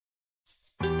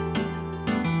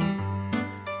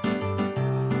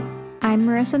I'm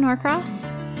Marissa Norcross.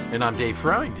 And I'm Dave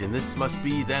Freund, and this must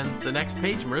be then the next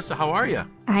page. Marissa, how are you?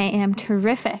 I am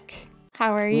terrific.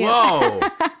 How are you? Whoa!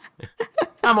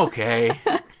 I'm okay.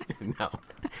 No,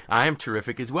 I am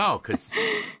terrific as well, because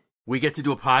we get to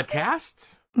do a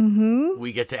podcast. Mm-hmm.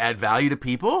 We get to add value to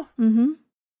people. Mm-hmm.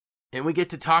 And we get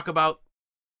to talk about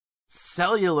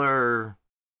cellular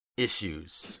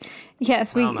issues.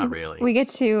 Yes, well, not really. We get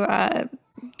to...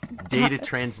 data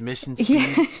transmission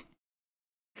speeds.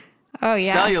 Oh,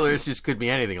 yeah. Cellular just could be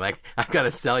anything. Like, I've got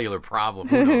a cellular problem.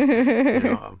 Who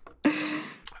knows?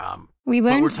 We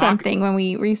learned something when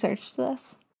we researched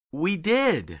this. We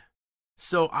did.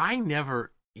 So I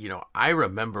never, I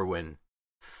remember when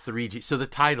 3G. So the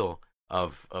title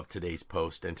of today's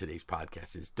post and today's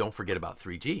podcast is "Don't Forget About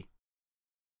 3G."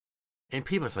 And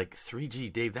people, it's like,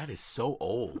 3G, Dave, that is so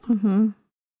old. Mm-hmm.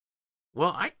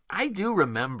 Well, I do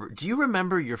remember. Do you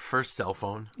remember your first cell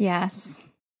phone? Yes.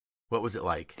 What was it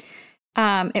like?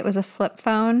 It was a flip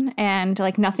phone, and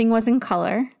like nothing was in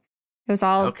color. It was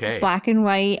all black and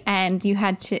white, and you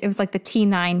had to. It was like the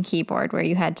T9 keyboard where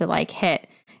you had to like hit,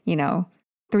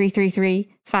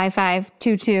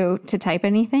 333-5522 to type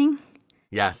anything.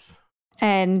 Yes.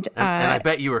 And I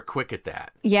bet you were quick at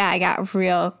that. Yeah, I got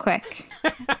real quick.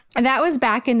 And that was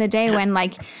back in the day when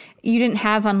like you didn't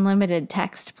have unlimited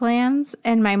text plans,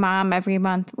 and my mom every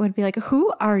month would be like,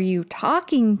 "Who are you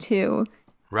talking to?"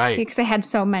 Right. Because I had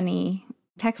so many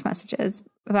text messages.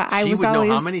 But she would know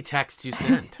how many texts you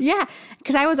sent. Yeah.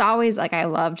 Because I was always like, I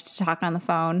loved to talk on the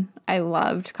phone. I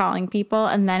loved calling people.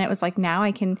 And then it was like, now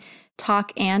I can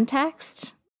talk and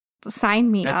text. Sign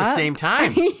me up. At the same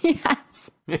time. Yes.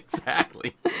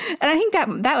 Exactly. And I think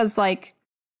that was like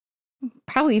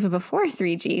probably even before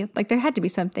 3G. Like there had to be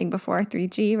something before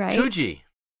 3G, right? 2G.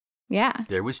 Yeah.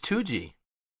 There was 2G.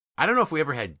 I don't know if we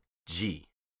ever had G.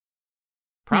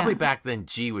 Probably back then,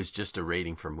 G was just a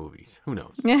rating for movies. Who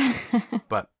knows?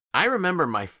 But I remember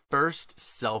my first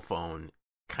cell phone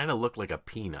kind of looked like a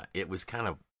peanut. It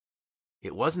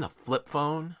wasn't a flip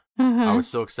phone. Uh-huh. I was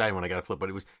so excited when I got a flip, but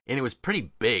it was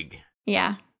pretty big.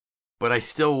 Yeah. But I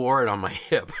still wore it on my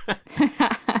hip.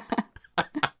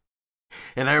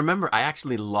 And I remember I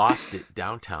actually lost it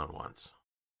downtown once.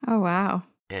 Oh, wow.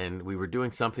 And we were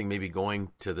doing something, maybe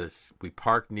going to this. We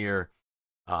parked near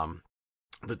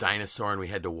the Dinosaur, and we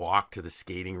had to walk to the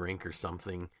skating rink or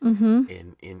something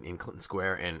in Clinton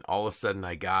Square. And all of a sudden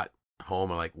I got home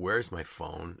and like, where's my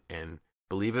phone? And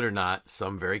believe it or not,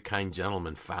 some very kind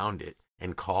gentleman found it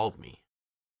and called me,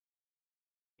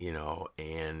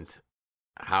 and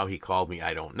how he called me,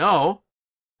 I don't know.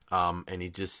 And he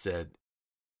just said,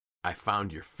 "I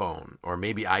found your phone," or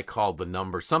maybe I called the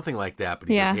number, something like that. But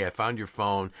he goes, "Hey, I found your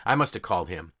phone." I must have called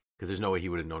him, because there's no way he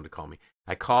would have known to call me.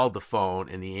 I called the phone,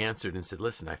 and he answered and said,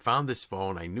 "Listen, I found this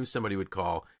phone. I knew somebody would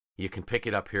call. You can pick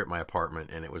it up here at my apartment."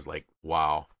 And it was like,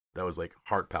 wow, that was like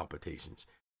heart palpitations.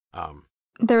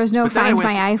 There was no Find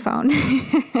My iPhone.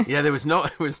 Yeah, there was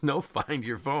no Find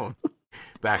Your Phone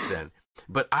back then.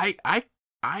 But I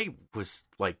was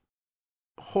like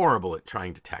horrible at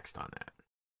trying to text on that.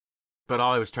 But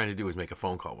all I was trying to do was make a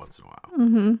phone call once in a while.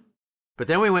 Mm-hmm. But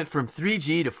then we went from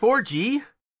 3G to 4G.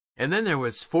 And then there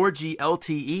was 4G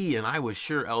LTE, and I was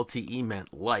sure LTE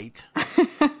meant light.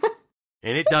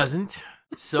 And it doesn't.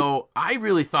 So I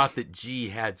really thought that G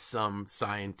had some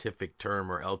scientific term,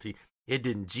 or LTE. It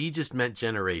didn't. G just meant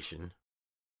generation.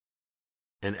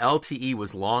 And LTE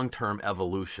was long-term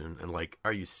evolution. And like,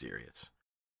 are you serious?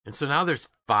 And so now there's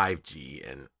 5G,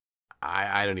 and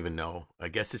I don't even know. I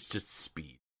guess it's just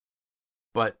speed.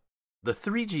 But the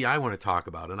 3G I want to talk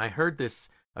about, and I heard this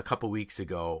a couple weeks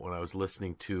ago when I was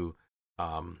listening to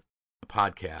a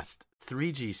podcast.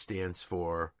 3G stands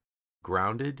for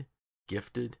grounded,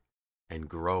 gifted, and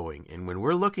growing. And when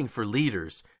we're looking for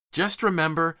leaders, just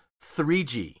remember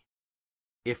 3G.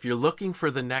 If you're looking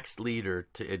for the next leader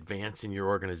to advance in your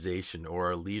organization, or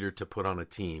a leader to put on a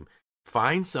team,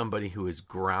 find somebody who is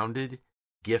grounded,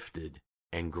 gifted,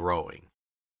 and growing.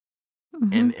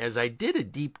 Mm-hmm. And as I did a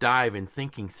deep dive in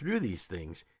thinking through these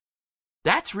things,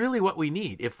 that's really what we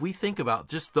need. If we think about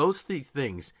just those three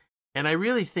things, and I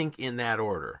really think in that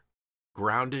order: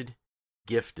 grounded,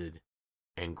 gifted,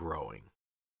 and growing.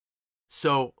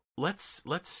 So let's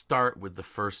start with the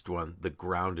first one, the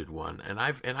grounded one. And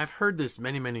I've heard this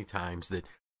many, many times, that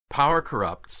power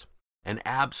corrupts, and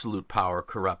absolute power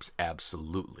corrupts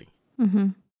absolutely. Mm-hmm.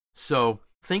 So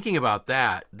thinking about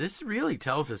that, this really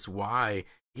tells us why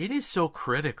it is so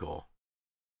critical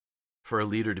for a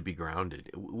leader to be grounded.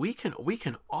 We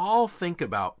can all think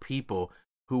about people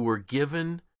who were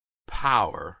given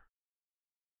power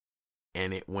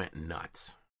and it went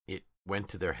nuts. It went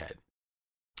to their head.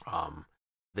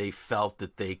 they felt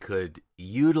that they could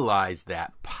utilize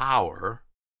that power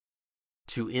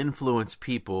to influence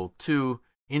people to,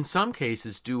 in some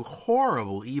cases, do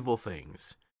horrible, evil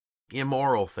things,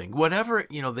 immoral things, whatever,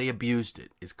 they abused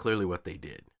it is clearly what they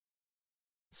did.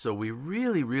 So we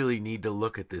really, really need to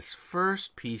look at this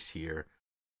first piece here.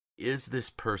 Is this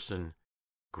person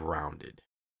grounded?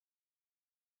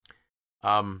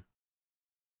 And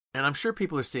I'm sure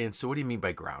people are saying, so what do you mean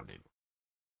by grounded?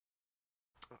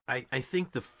 I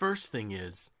think the first thing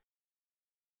is,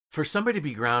 for somebody to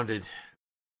be grounded,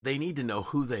 they need to know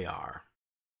who they are.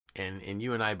 And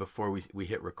you and I, before we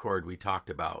hit record, we talked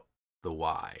about the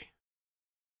why.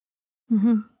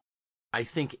 Mm-hmm. I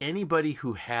think anybody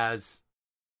who has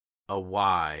a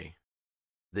why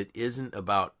that isn't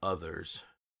about others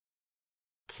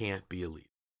can't be a leader.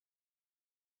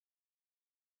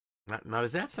 Now,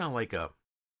 does that sound like a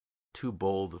too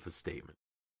bold of a statement?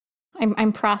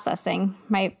 I'm processing.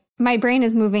 My brain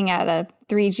is moving at a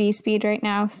 3G speed right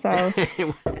now, so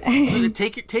so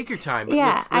take your time.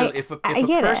 Yeah, if a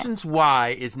person's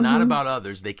why is not about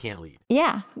others, they can't lead.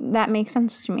 Yeah, that makes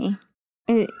sense to me.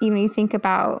 You think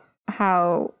about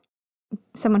how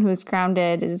someone who is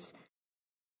grounded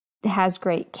has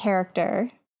great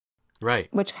character, right?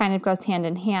 Which kind of goes hand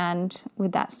in hand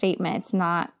with that statement. It's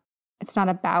not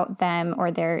about them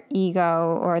or their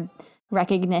ego or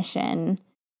recognition.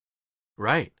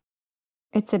 Right.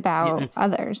 It's about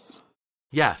others.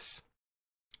 Yes.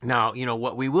 Now,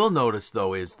 what we will notice,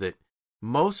 though, is that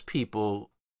most people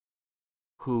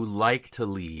who like to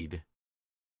lead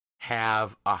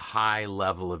have a high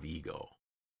level of ego.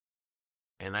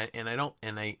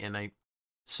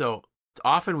 So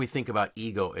often we think about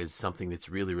ego as something that's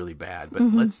really, really bad, but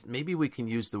maybe we can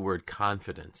use the word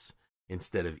confidence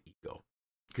instead of ego,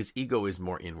 because ego is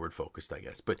more inward focused, I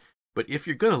guess. But if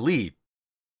you're going to lead,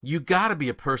 you got to be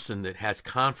a person that has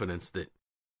confidence, that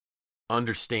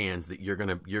understands that you're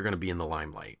gonna be in the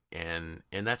limelight, and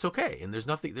that's okay. And there's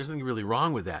nothing really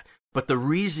wrong with that. But the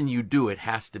reason you do it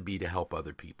has to be to help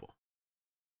other people.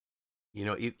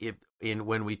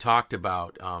 When we talked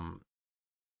about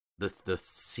the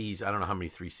C's, I don't know how many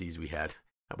 3 C's we had.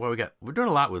 Well, we're doing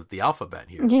a lot with the alphabet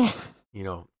here. Yeah.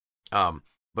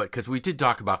 But because we did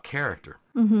talk about character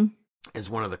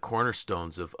as one of the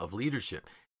cornerstones of leadership.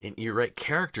 And you're right,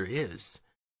 character is,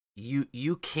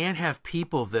 you can't have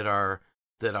people that are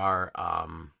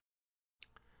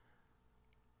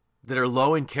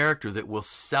low in character, that will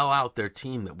sell out their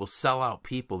team, that will sell out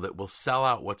people, that will sell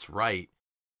out what's right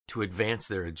to advance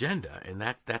their agenda. And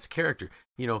that's character.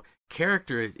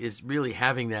 Character is really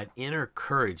having that inner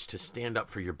courage to stand up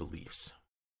for your beliefs,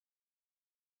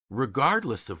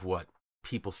 regardless of what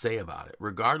people say about it,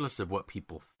 regardless of what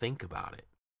people think about it.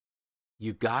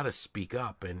 You got to speak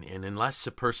up, and unless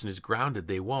a person is grounded,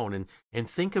 they won't. And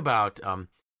think about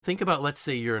let's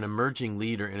say you're an emerging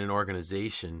leader in an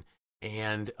organization,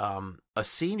 and a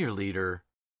senior leader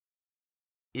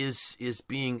is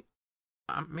being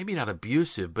maybe not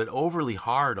abusive, but overly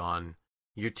hard on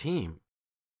your team.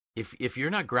 If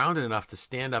you're not grounded enough to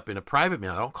stand up in a private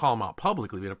meeting, I don't call them out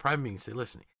publicly, but in a private meeting, say,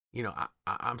 listen,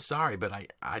 I'm sorry, but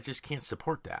I just can't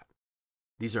support that.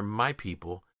 These are my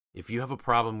people. If you have a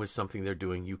problem with something they're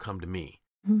doing, you come to me.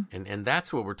 And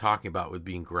that's what we're talking about with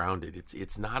being grounded.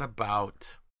 It's not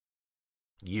about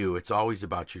you. It's always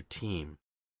about your team.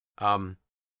 When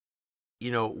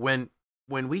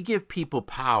we give people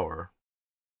power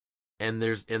and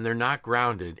they're not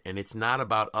grounded, and it's not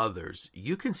about others,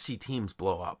 you can see teams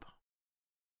blow up.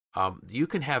 You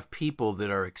can have people that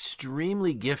are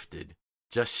extremely gifted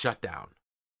just shut down.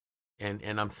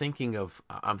 And I'm thinking of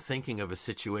a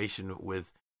situation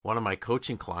with one of my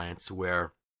coaching clients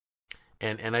where,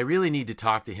 and I really need to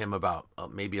talk to him about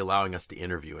maybe allowing us to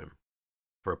interview him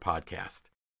for a podcast,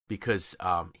 because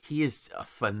he is a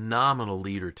phenomenal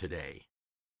leader today,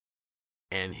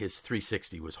 and his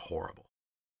 360 was horrible.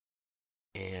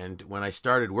 And when I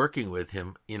started working with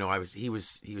him, he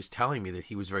was telling me that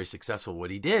he was very successful at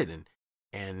what he did,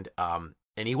 and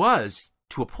he was,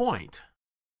 to a point,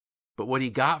 but what he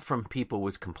got from people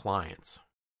was compliance.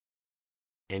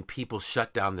 And people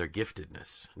shut down their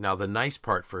giftedness. Now, the nice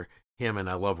part for him, and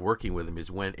I love working with him,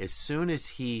 is when, as soon as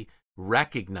he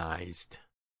recognized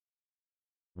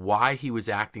why he was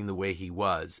acting the way he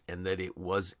was, and that it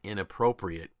was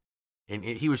inappropriate, and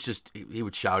he would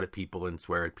shout at people and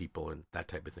swear at people and that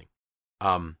type of thing.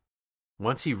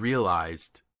 Once he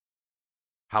realized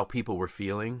how people were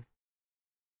feeling,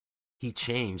 he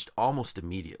changed almost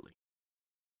immediately.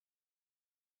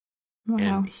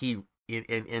 Wow.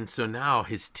 And so now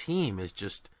his team is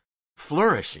just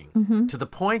flourishing to the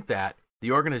point that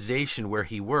the organization where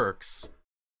he works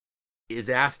is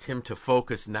asked him to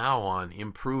focus now on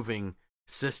improving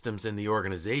systems in the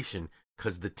organization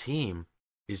because the team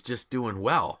is just doing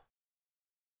well.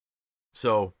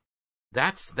 So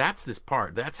that's this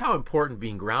part. That's how important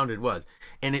being grounded was.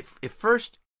 And at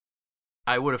first,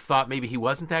 I would have thought maybe he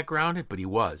wasn't that grounded, but he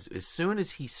was. As soon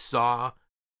as he saw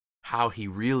how he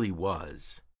really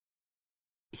was,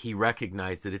 he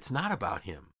recognized that it's not about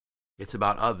him. It's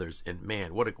about others. And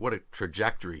man, what a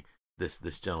trajectory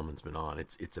this gentleman's been on.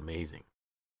 It's amazing.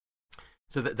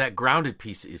 So that grounded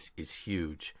piece is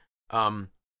huge.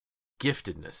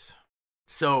 Giftedness.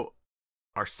 So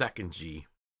our second G,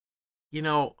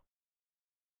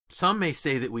 some may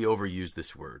say that we overuse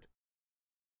this word,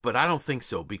 but I don't think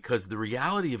so, because the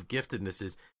reality of giftedness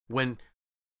is when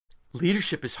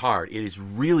leadership is hard, it is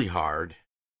really hard.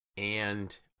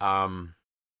 And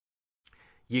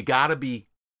you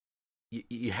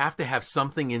have to have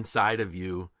something inside of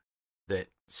you that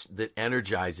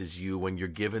energizes you when you're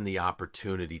given the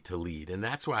opportunity to lead. And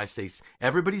that's why I say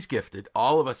everybody's gifted.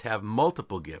 All of us have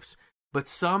multiple gifts, but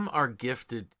some are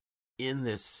gifted in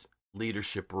this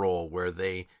leadership role where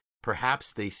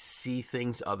perhaps they see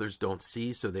things others don't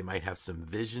see, so they might have some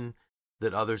vision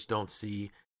that others don't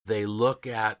see. They look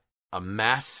at a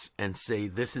mess and say,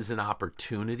 this is an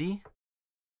opportunity,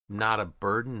 not a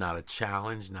burden, not a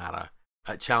challenge, not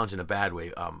a challenge in a bad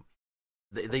way.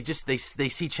 They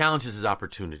see challenges as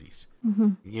opportunities.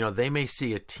 Mm-hmm. They may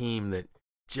see a team that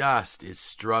just is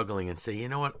struggling and say, you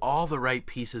know what, all the right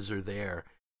pieces are there.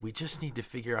 We just need to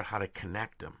figure out how to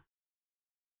connect them.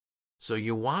 So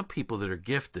you want people that are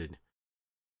gifted,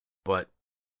 but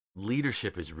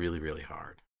leadership is really, really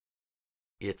hard.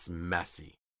 It's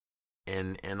messy.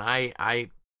 And I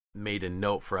made a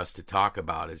note for us to talk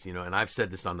about is, and I've said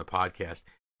this on the podcast,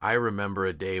 I remember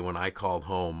a day when I called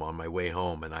home on my way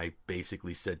home, and I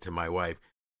basically said to my wife,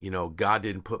 God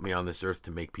didn't put me on this earth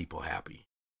to make people happy.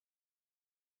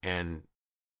 And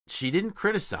she didn't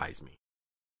criticize me,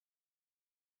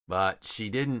 but she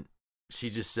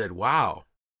just said, wow,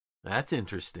 that's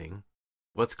interesting.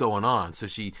 What's going on? So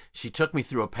she took me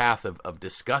through a path of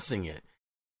discussing it.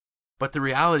 But the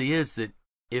reality is that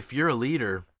if you're a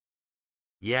leader,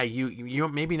 yeah, you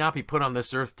maybe not be put on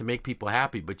this earth to make people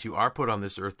happy, but you are put on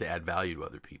this earth to add value to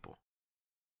other people.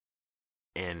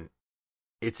 And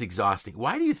it's exhausting.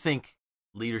 Why do you think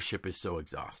leadership is so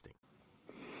exhausting?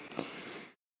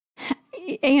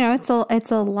 It's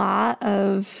a lot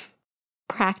of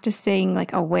practicing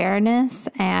like awareness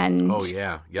and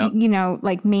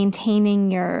like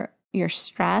maintaining your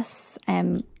stress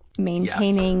and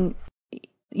maintaining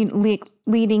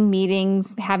leading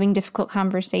meetings, having difficult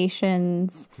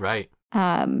conversations, right?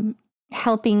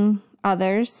 Helping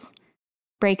others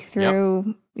break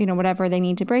through, whatever they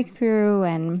need to break through,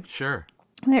 and sure,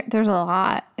 there's a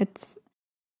lot. It's,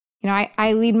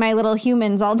 I lead my little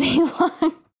humans all day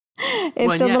long.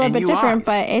 It's a little bit different,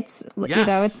 but it's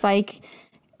it's like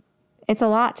it's a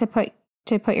lot to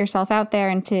put yourself out there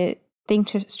and to think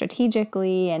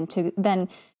strategically and to then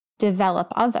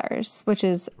develop others, which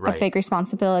is a big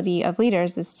responsibility of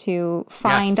leaders, is to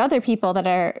find other people that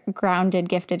are grounded,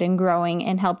 gifted, and growing,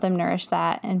 and help them nourish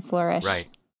that and flourish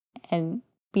and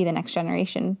be the next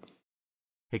generation.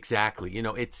 Exactly.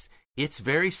 It's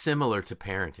very similar to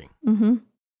parenting. Mm-hmm.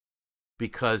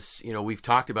 Because, we've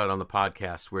talked about it on the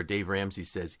podcast where Dave Ramsey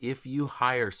says, if you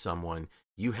hire someone,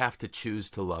 you have to choose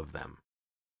to love them.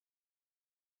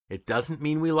 It doesn't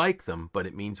mean we like them, but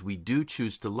it means we do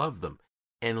choose to love them.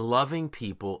 And loving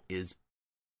people is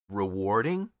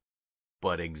rewarding,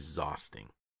 but exhausting,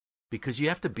 because you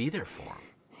have to be there for them.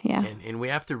 Yeah. And we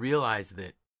have to realize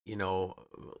that,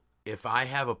 if I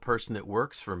have a person that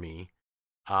works for me,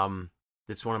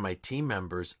 that's one of my team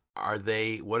members,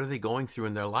 what are they going through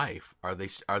in their life? Are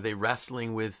they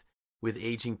wrestling with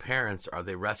aging parents? Are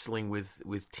they wrestling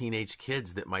with teenage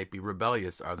kids that might be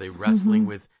rebellious? Are they wrestling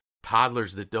with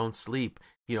toddlers that don't sleep?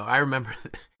 I remember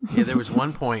there was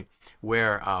one point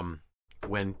where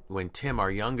when Tim,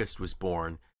 our youngest, was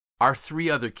born, our three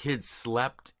other kids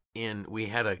slept in. We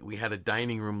had a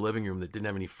dining room, living room that didn't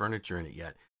have any furniture in it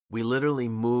yet. We literally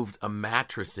moved a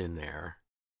mattress in there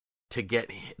to get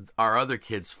our other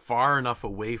kids far enough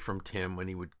away from Tim when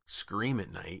he would scream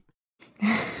at night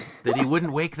that he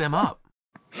wouldn't wake them up.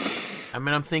 I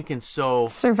mean, I'm thinking,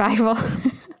 survival.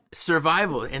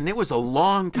 And it was a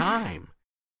long time.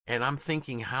 And I'm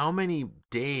thinking, how many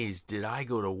days did I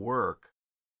go to work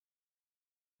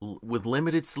with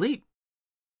limited sleep?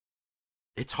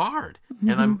 It's hard.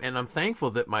 Mm-hmm. And I'm thankful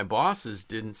that my bosses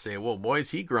didn't say, well, boy,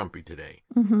 is he grumpy today.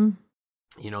 Mm-hmm.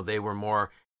 They were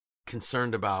more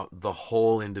concerned about the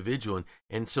whole individual.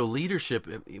 And so leadership,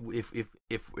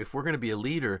 if we're going to be a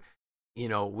leader,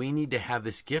 we need to have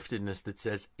this giftedness that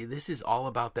says, this is all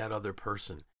about that other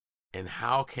person. And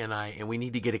how can and we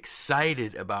need to get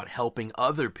excited about helping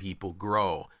other people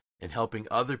grow and helping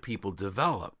other people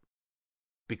develop.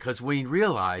 Because we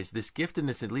realize this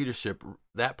giftedness in leadership,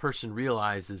 that person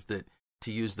realizes that,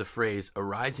 to use the phrase, a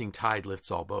rising tide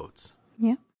lifts all boats.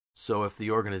 Yeah. So if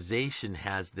the organization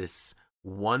has this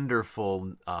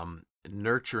wonderful,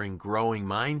 nurturing, growing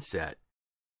mindset,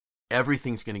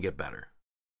 everything's going to get better.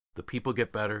 The people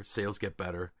get better, sales get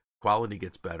better, quality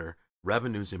gets better,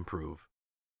 revenues improve.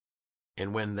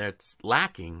 And when that's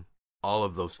lacking, all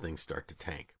of those things start to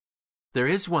tank. There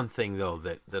is one thing, though,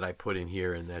 that I put in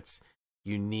here, and that's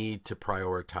you need to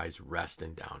prioritize rest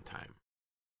and downtime.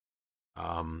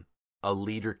 A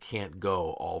leader can't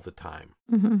go all the time.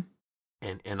 Mm-hmm.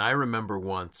 And I remember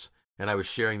once, and I was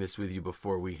sharing this with you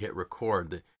before we hit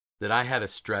record, that I had a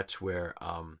stretch where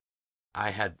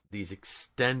I had these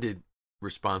extended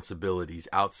responsibilities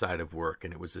outside of work,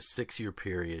 and it was a 6-year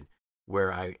period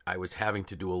where I was having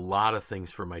to do a lot of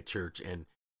things for my church, and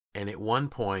at one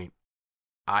point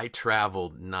I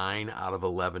traveled 9 out of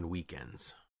 11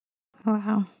 weekends.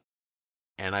 Wow.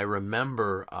 And I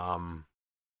remember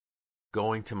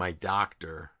going to my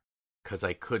doctor because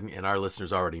I couldn't, and our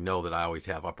listeners already know that I always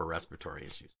have upper respiratory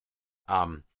issues.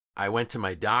 I went to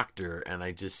my doctor and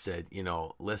I just said,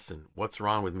 listen, what's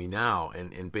wrong with me now?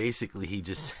 And basically he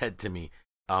just said to me,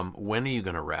 when are you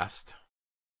going to rest?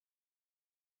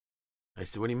 I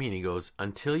said, what do you mean? He goes,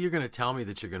 until you're going to tell me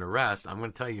that you're going to rest, I'm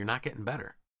going to tell you you're not getting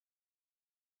better.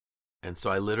 And so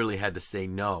I literally had to say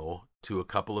no to a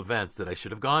couple events that I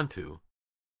should have gone to.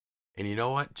 And you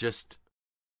know what? Just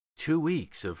 2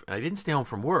 weeks I didn't stay home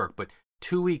from work, but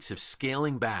 2 weeks of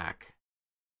scaling back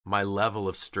my level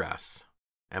of stress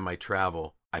and my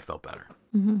travel, I felt better.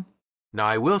 Mm-hmm. Now,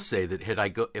 I will say that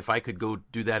if I could go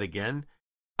do that again,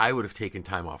 I would have taken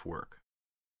time off work.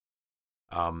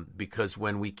 Because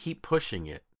when we keep pushing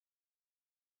it,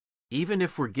 even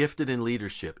if we're gifted in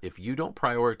leadership, if you don't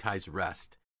prioritize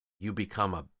rest, you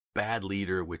become a bad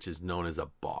leader, which is known as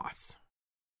a boss.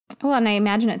 Well, and I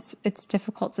imagine it's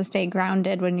difficult to stay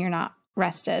grounded when you're not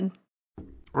rested.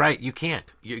 Right, you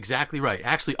can't. You're exactly right.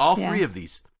 Actually, all three of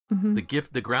these, mm-hmm.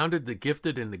 the grounded, the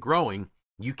gifted, and the growing,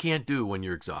 you can't do when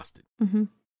you're exhausted. Mm-hmm.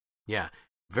 Yeah,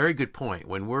 very good point.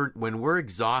 When we're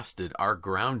exhausted, our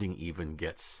grounding even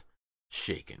gets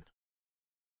shaken,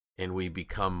 and we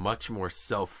become much more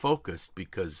self-focused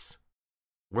because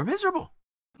we're miserable.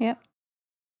 Yep.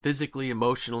 Physically,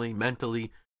 emotionally,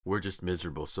 mentally, we're just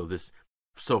miserable.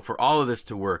 So for all of this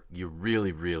to work, you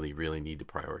really, really, really need to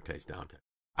prioritize downtime.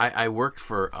 I worked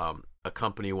for a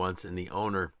company once, and the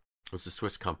owner, it was a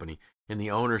Swiss company, and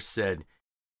the owner said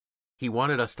he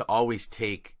wanted us to always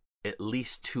take at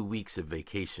least 2 weeks of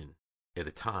vacation at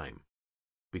a time,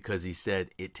 because he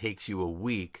said it takes you a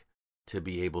week to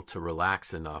be able to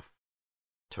relax enough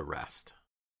to rest.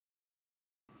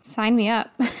 Sign me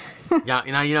up. Yeah,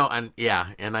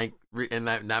 and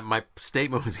my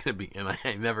statement was going to be, and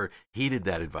I never heeded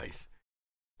that advice.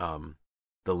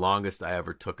 The longest I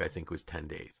ever took, I think, was 10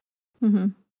 days,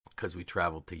 because we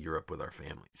traveled to Europe with our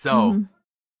family. So,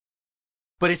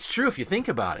 but it's true if you think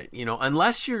about it.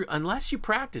 Unless you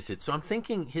practice it. So I'm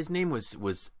thinking his name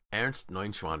was Ernst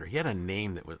Neunschwander. He had a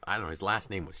name that was, I don't know, his last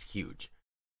name was huge.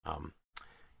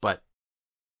 But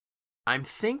I'm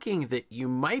thinking that you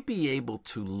might be able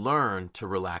to learn to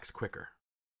relax quicker.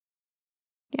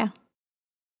 Yeah.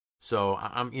 So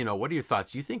what are your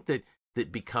thoughts? Do you think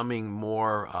that becoming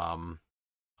more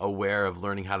aware of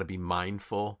learning how to be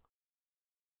mindful,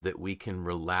 that we can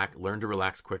learn to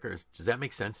relax quicker? Does that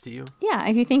make sense to you? Yeah.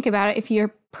 If you think about it, if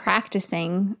you're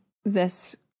practicing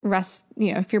this rest,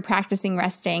 if you're practicing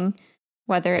resting,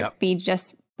 whether it be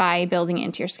just by building it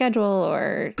into your schedule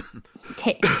or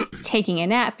taking a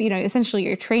nap, essentially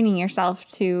you're training yourself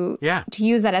to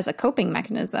use that as a coping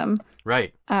mechanism.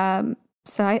 Right.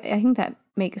 So I think that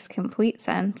makes complete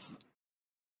sense.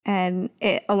 And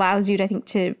it allows you to, I think,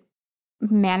 to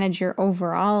manage your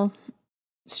overall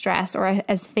stress, or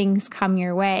as things come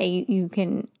your way, you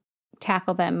can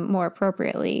tackle them more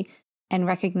appropriately and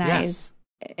recognize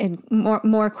and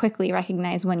more quickly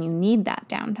recognize when you need that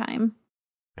downtime.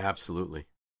 Absolutely.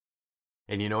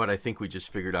 And you know what? I think we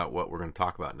just figured out what we're going to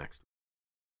talk about next.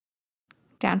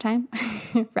 Downtime?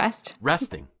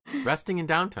 Resting and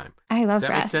downtime. I love rest. Does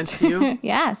that make sense to you?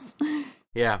 Yes.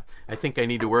 Yeah, I think I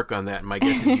need to work on that, and my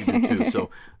guess is you do too. So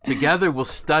together we'll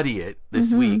study it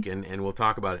this week, and we'll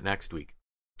talk about it next week.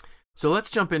 So let's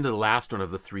jump into the last one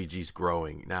of the 3 Gs,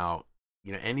 growing. Now,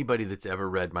 anybody that's ever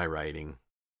read my writing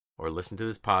or listened to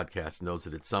this podcast knows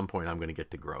that at some point I'm going to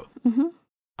get to growth.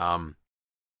 Mm-hmm.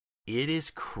 It is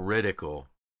critical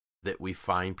that we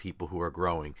find people who are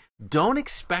growing. Don't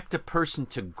expect a person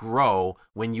to grow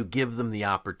when you give them the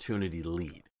opportunity to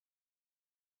lead,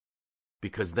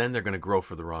 because then they're going to grow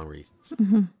for the wrong reasons.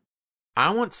 Mm-hmm.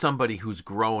 I want somebody who's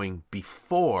growing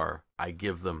before I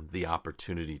give them the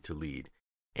opportunity to lead.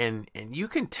 And you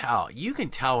can tell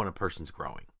when a person's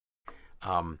growing.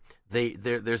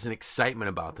 There's an excitement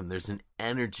about them. There's an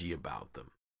energy about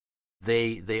them.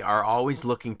 They are always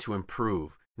looking to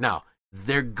improve. Now,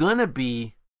 they're going to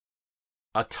be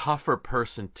a tougher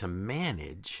person to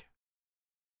manage,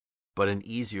 but an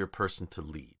easier person to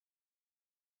lead.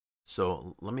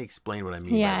 So let me explain what I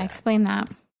mean by that. Yeah, explain that.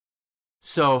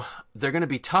 So they're going to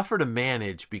be tougher to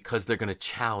manage because they're going to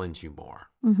challenge you more.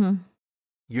 Mm-hmm.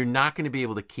 You're not going to be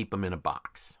able to keep them in a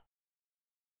box.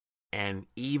 And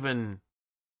even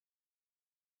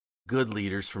good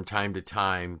leaders from time to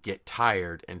time get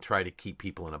tired and try to keep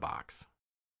people in a box.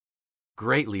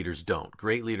 Great leaders don't.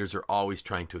 Great leaders are always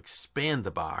trying to expand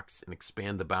the box and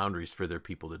expand the boundaries for their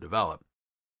people to develop.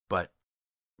 But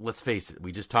let's face it,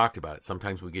 we just talked about it.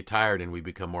 Sometimes we get tired and we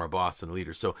become more a boss than a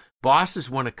leader. So bosses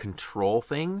want to control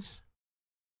things.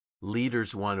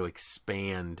 Leaders want to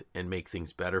expand and make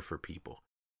things better for people.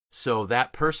 So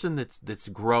that person that's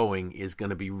growing is going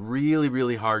to be really,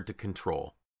 really hard to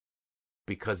control,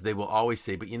 because they will always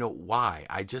say, but why?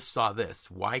 I just saw this.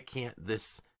 Why can't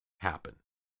this happen?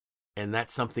 And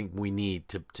that's something we need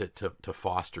to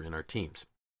foster in our teams.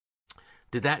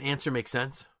 Did that answer make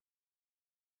sense?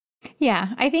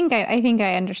 Yeah, I think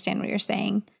I understand what you're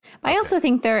saying. But okay. I also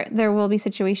think there will be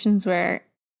situations where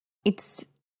it's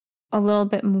a little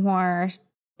bit more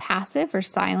passive or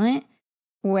silent,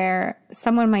 where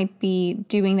someone might be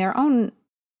doing their own,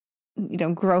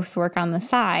 growth work on the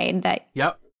side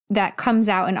that comes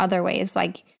out in other ways.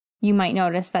 Like you might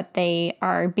notice that they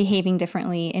are behaving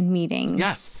differently in meetings.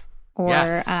 Yes.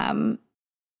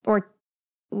 Or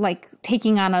like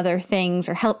taking on other things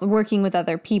or working with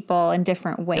other people in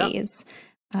different ways.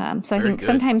 Yep. So I think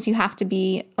sometimes you have to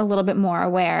be a little bit more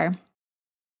aware,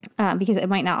 because it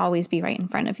might not always be right in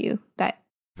front of you that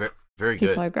very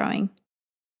people good. Are growing.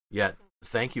 Yeah.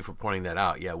 Thank you for pointing that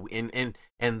out. Yeah.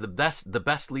 And the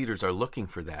best leaders are looking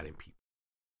for that in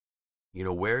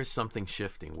people. Where is something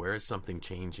shifting? Where is something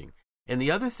changing? And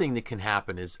the other thing that can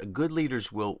happen is good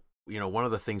leaders will, one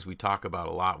of the things we talk about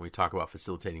a lot when we talk about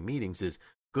facilitating meetings is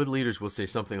good leaders will say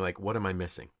something like, what am I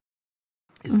missing?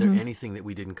 Is there anything that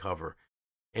we didn't cover?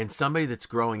 And somebody that's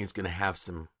growing is going to have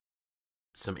some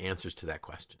answers to that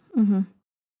question,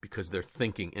 because they're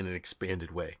thinking in an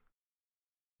expanded way.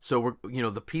 So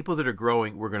the people that are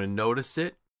growing, we're going to notice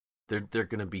it. They're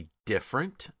going to be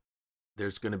different.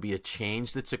 There's going to be a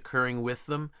change that's occurring with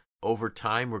them over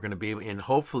time. We're going to be able, and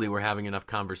hopefully we're having enough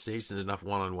conversations, enough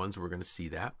one-on-ones, we're going to see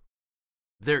that.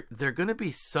 They're going to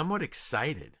be somewhat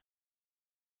excited,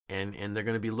 and they're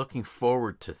going to be looking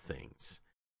forward to things.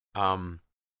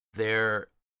 There's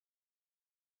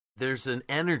an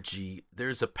energy,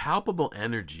 there's a palpable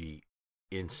energy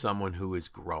in someone who is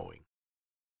growing.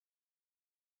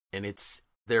 And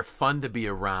they're fun to be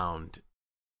around.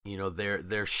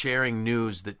 They're sharing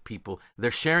news that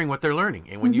they're sharing what they're learning.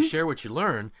 And when you share what you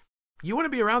learn, you want to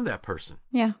be around that person.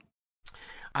 Yeah.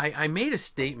 I made a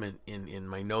statement in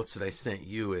my notes that I sent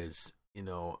you is,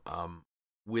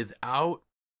 without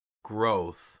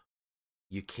growth,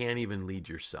 you can't even lead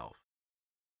yourself.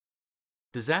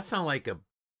 Does that sound like a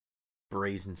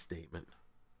brazen statement?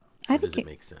 Does it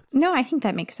make sense? No, I think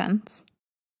that makes sense.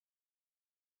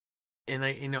 And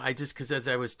I just, because as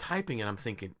I was typing it, I'm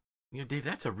thinking, Dave,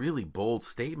 that's a really bold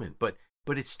statement, but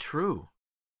it's true.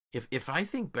 If I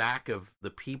think back of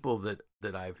the people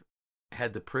that I've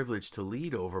had the privilege to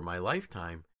lead over my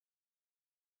lifetime,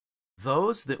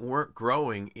 those that weren't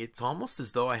growing, it's almost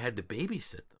as though I had to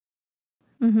babysit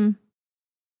them.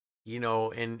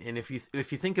 And if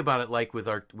you think about it, like with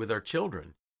our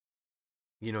children,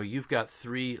 you've got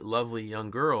 3 lovely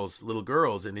little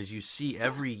girls, and as you see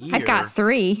every year, I've got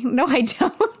 3. No, I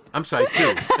don't. I'm sorry,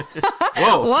 2.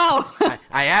 Whoa!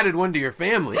 I added 1 to your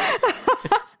family.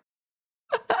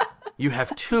 You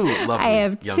have 2 lovely. I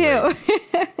have young 2. ladies.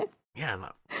 Yeah,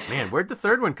 man, where'd the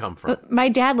 3rd one come from? My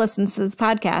dad listens to this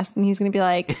podcast, and he's going to be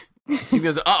like, he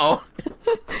goes, "Uh-oh,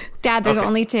 Dad, there's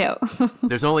only 2."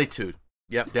 There's only 2.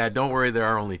 Yep, Dad, don't worry, there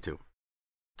are only 2.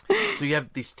 So you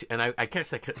have these 2, and I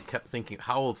guess I kept thinking,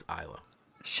 how old's Isla?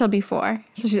 She'll be 4,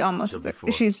 so she's almost.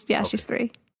 She's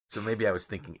 3. So maybe I was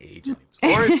thinking age, or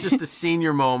it's just a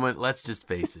senior moment. Let's just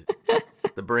face it,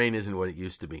 the brain isn't what it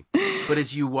used to be. But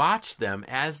as you watch them,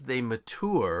 as they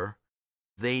mature,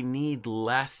 they need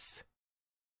less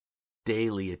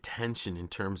daily attention in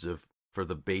terms of for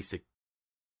the basic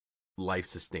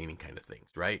life-sustaining kind of things,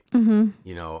 right? Mm-hmm.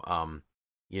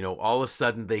 All of a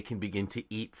sudden they can begin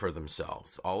to eat for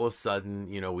themselves. All of a sudden,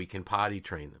 we can potty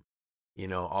train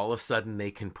them. All of a sudden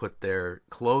they can put their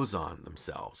clothes on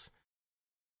themselves.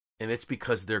 And it's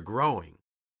because they're growing.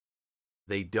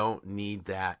 They don't need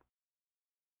that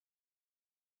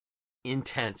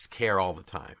intense care all the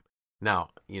time. Now,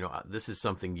 this is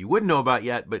something you wouldn't know about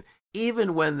yet, but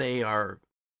even when they are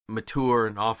mature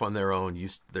and off on their own,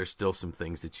 there's still some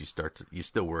things that you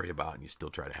still worry about and you still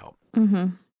try to help. Mm-hmm.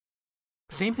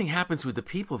 Same thing happens with the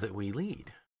people that we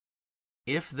lead.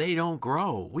 If they don't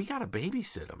grow, we got to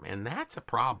babysit them, and that's a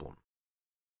problem.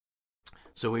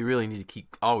 So we really need to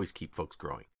always keep folks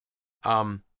growing.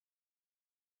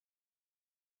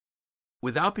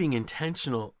 Without being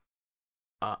intentional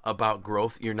about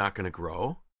growth, you're not going to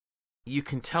grow. You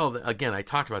can tell that, again, I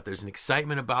talked about there's an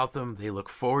excitement about them. They look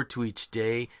forward to each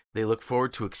day. They look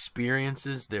forward to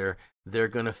experiences. They're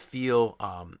going to feel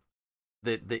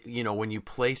that when you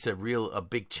place a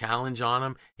big challenge on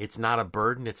them, it's not a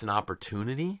burden, it's an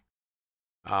opportunity.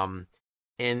 And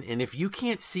if you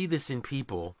can't see this in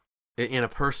people, in a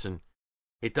person,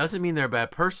 it doesn't mean they're a bad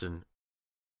person,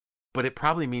 but it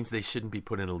probably means they shouldn't be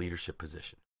put in a leadership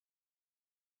position.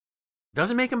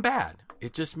 Doesn't make them bad.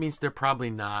 It just means they're probably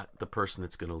not the person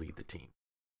that's going to lead the team.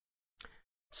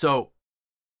 So,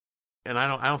 and I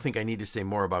don't think I need to say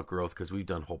more about growth because we've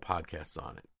done whole podcasts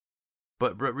on it.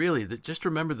 But really, just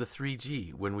remember the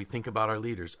 3G when we think about our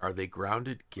leaders. Are they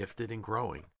grounded, gifted, and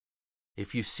growing?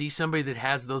 If you see somebody that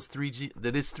has those 3G,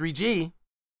 that is 3G,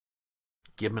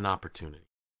 give them an opportunity.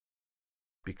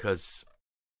 Because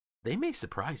they may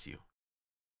surprise you.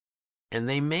 And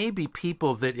they may be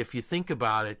people that, if you think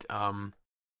about it,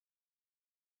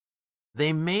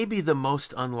 they may be the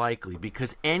most unlikely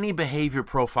because any behavior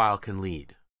profile can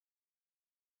lead.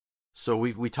 So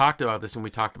we talked about this when we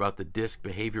talked about the DISC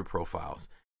behavior profiles.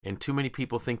 And too many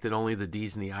people think that only the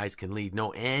D's and the I's can lead. No,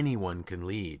 anyone can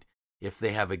lead if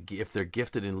they're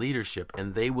gifted in leadership,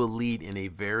 and they will lead in a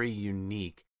very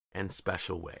unique and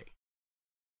special way.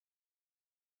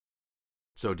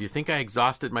 So do you think I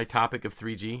exhausted my topic of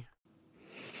 3G?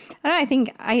 I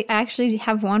think I actually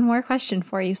have one more question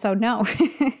for you, so no.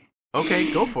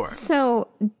 Okay, go for it. So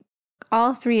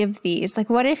all three of these, like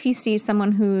what if you see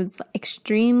someone who's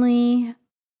extremely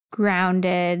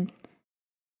grounded,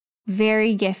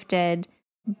 very gifted,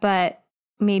 but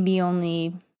maybe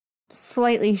only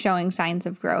slightly showing signs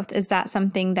of growth? Is that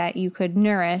something that you could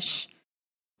nourish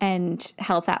and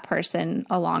help that person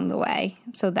along the way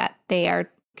so that they are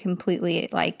completely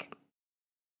like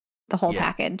the whole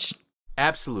package?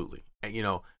 Absolutely. I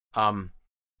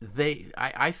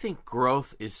think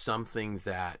growth is something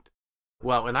that,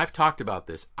 well, and I've talked about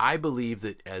this. I believe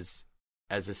that as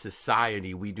a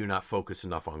society, we do not focus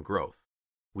enough on growth.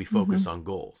 We focus on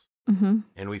goals. Mm-hmm.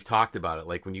 And we've talked about it.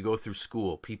 Like when you go through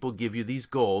school, people give you these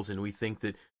goals and we think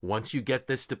that once you get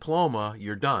this diploma,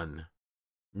 you're done.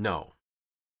 No,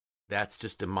 that's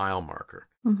just a mile marker.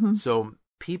 Mm-hmm. So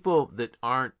people that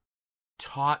aren't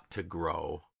taught to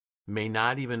grow may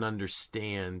not even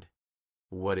understand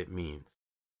what it means.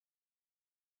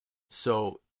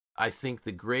 So I think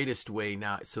the greatest way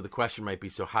now, so the question might be,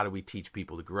 so how do we teach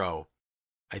people to grow?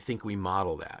 I think we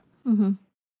model that. Mm-hmm.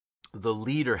 The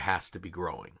leader has to be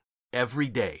growing every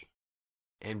day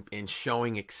and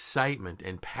showing excitement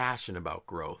and passion about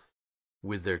growth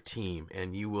with their team.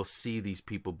 And you will see these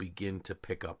people begin to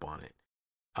pick up on it.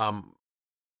 A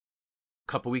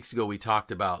couple weeks ago, we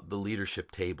talked about the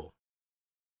leadership table.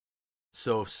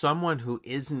 So someone who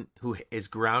is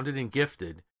grounded and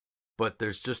gifted, but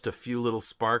there's just a few little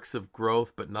sparks of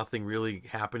growth, but nothing really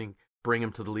happening, bring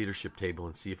them to the leadership table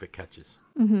and see if it catches.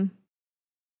 Mm-hmm.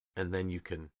 And then you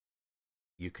can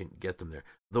get them there.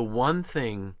 The one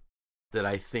thing that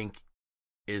I think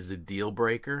is a deal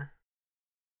breaker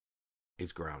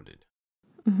is grounded.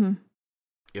 Mm-hmm.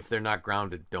 If they're not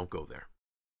grounded, don't go there.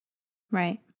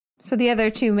 Right. So the other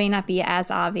two may not be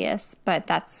as obvious, but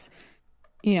that's,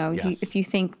 Yes. if you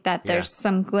think that there's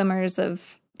some glimmers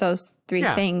of those three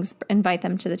things, invite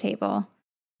them to the table.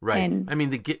 Right. And, I mean,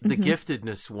 the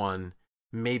giftedness one,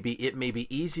 it may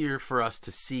be easier for us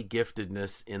to see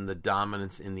giftedness in the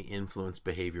dominance, in the influence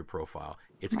behavior profile.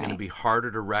 It's going to be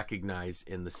harder to recognize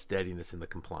in the steadiness and the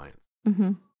compliance.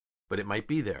 Mm-hmm. But it might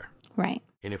be there. Right.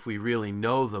 And if we really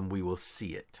know them, we will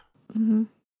see it. Mm-hmm.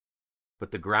 But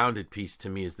the grounded piece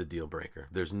to me is the deal breaker.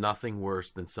 There's nothing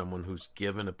worse than someone who's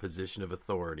given a position of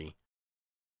authority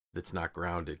that's not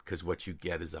grounded, because what you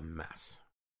get is a mess.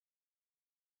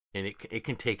 And it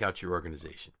can take out your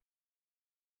organization.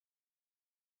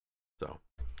 So,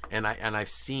 and I've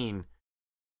seen,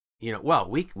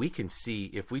 we can see,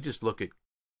 if we just look at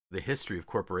the history of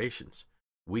corporations,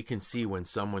 we can see when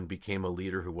someone became a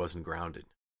leader who wasn't grounded.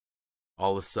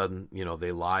 All of a sudden,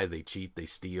 they lie, they cheat, they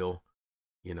steal,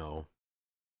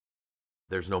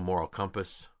 there's no moral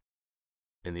compass,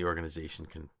 and the organization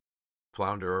can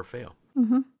flounder or fail.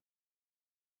 Mm-hmm.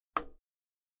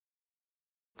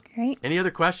 Great. Any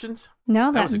other questions?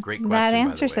 No, that was a great question. That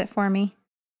answers it for me.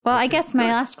 Well, okay, I guess my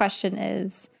last question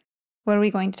is, what are we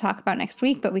going to talk about next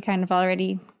week? But we kind of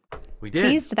already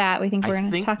teased that. We think we're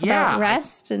going to talk about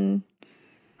rest and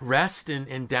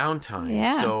downtime.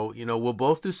 Yeah. So, we'll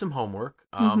both do some homework.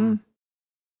 Mm-hmm.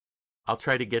 I'll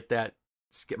try to get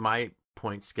my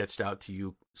point sketched out to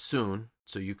you soon,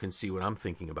 so you can see what I'm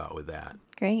thinking about with that.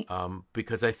 Great.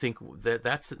 Because I think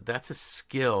that's a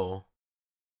skill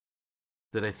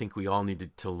that I think we all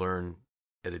needed to learn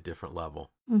at a different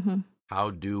level. Mm-hmm. How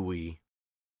do we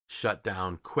shut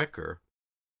down quicker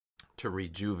to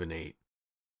rejuvenate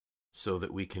so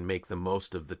that we can make the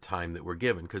most of the time that we're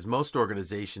given? Because most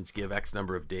organizations give X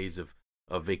number of days of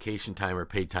vacation time or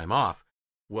paid time off.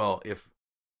 Well, if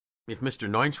Mr.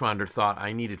 Neunschwander thought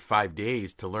I needed 5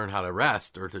 days to learn how to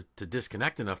rest or to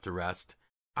disconnect enough to rest,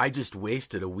 I just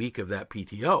wasted a week of that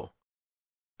PTO.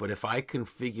 But if I can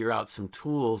figure out some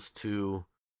tools to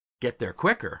get there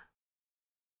quicker,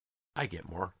 I get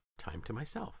more time to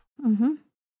myself. Mm-hmm.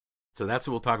 So that's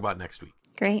what we'll talk about next week.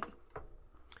 Great.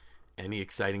 Any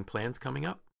exciting plans coming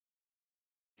up?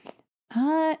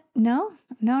 No,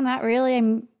 not really.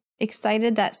 I'm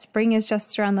excited that spring is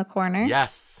just around the corner.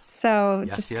 Yes. So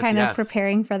just kind of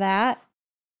preparing for that,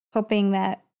 hoping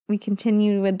that we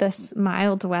continue with this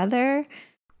mild weather.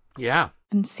 Yeah.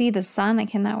 And see the sun. I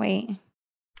cannot wait.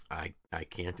 I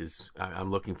can't.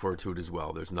 I'm looking forward to it as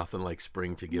well. There's nothing like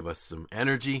spring to give us some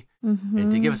energy mm-hmm.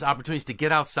 and to give us opportunities to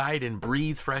get outside and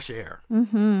breathe fresh air,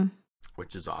 mm-hmm.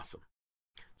 which is awesome.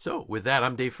 So with that,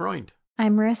 I'm Dave Freund.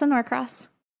 I'm Marisa Norcross.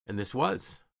 And this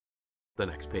was The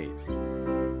Next Page.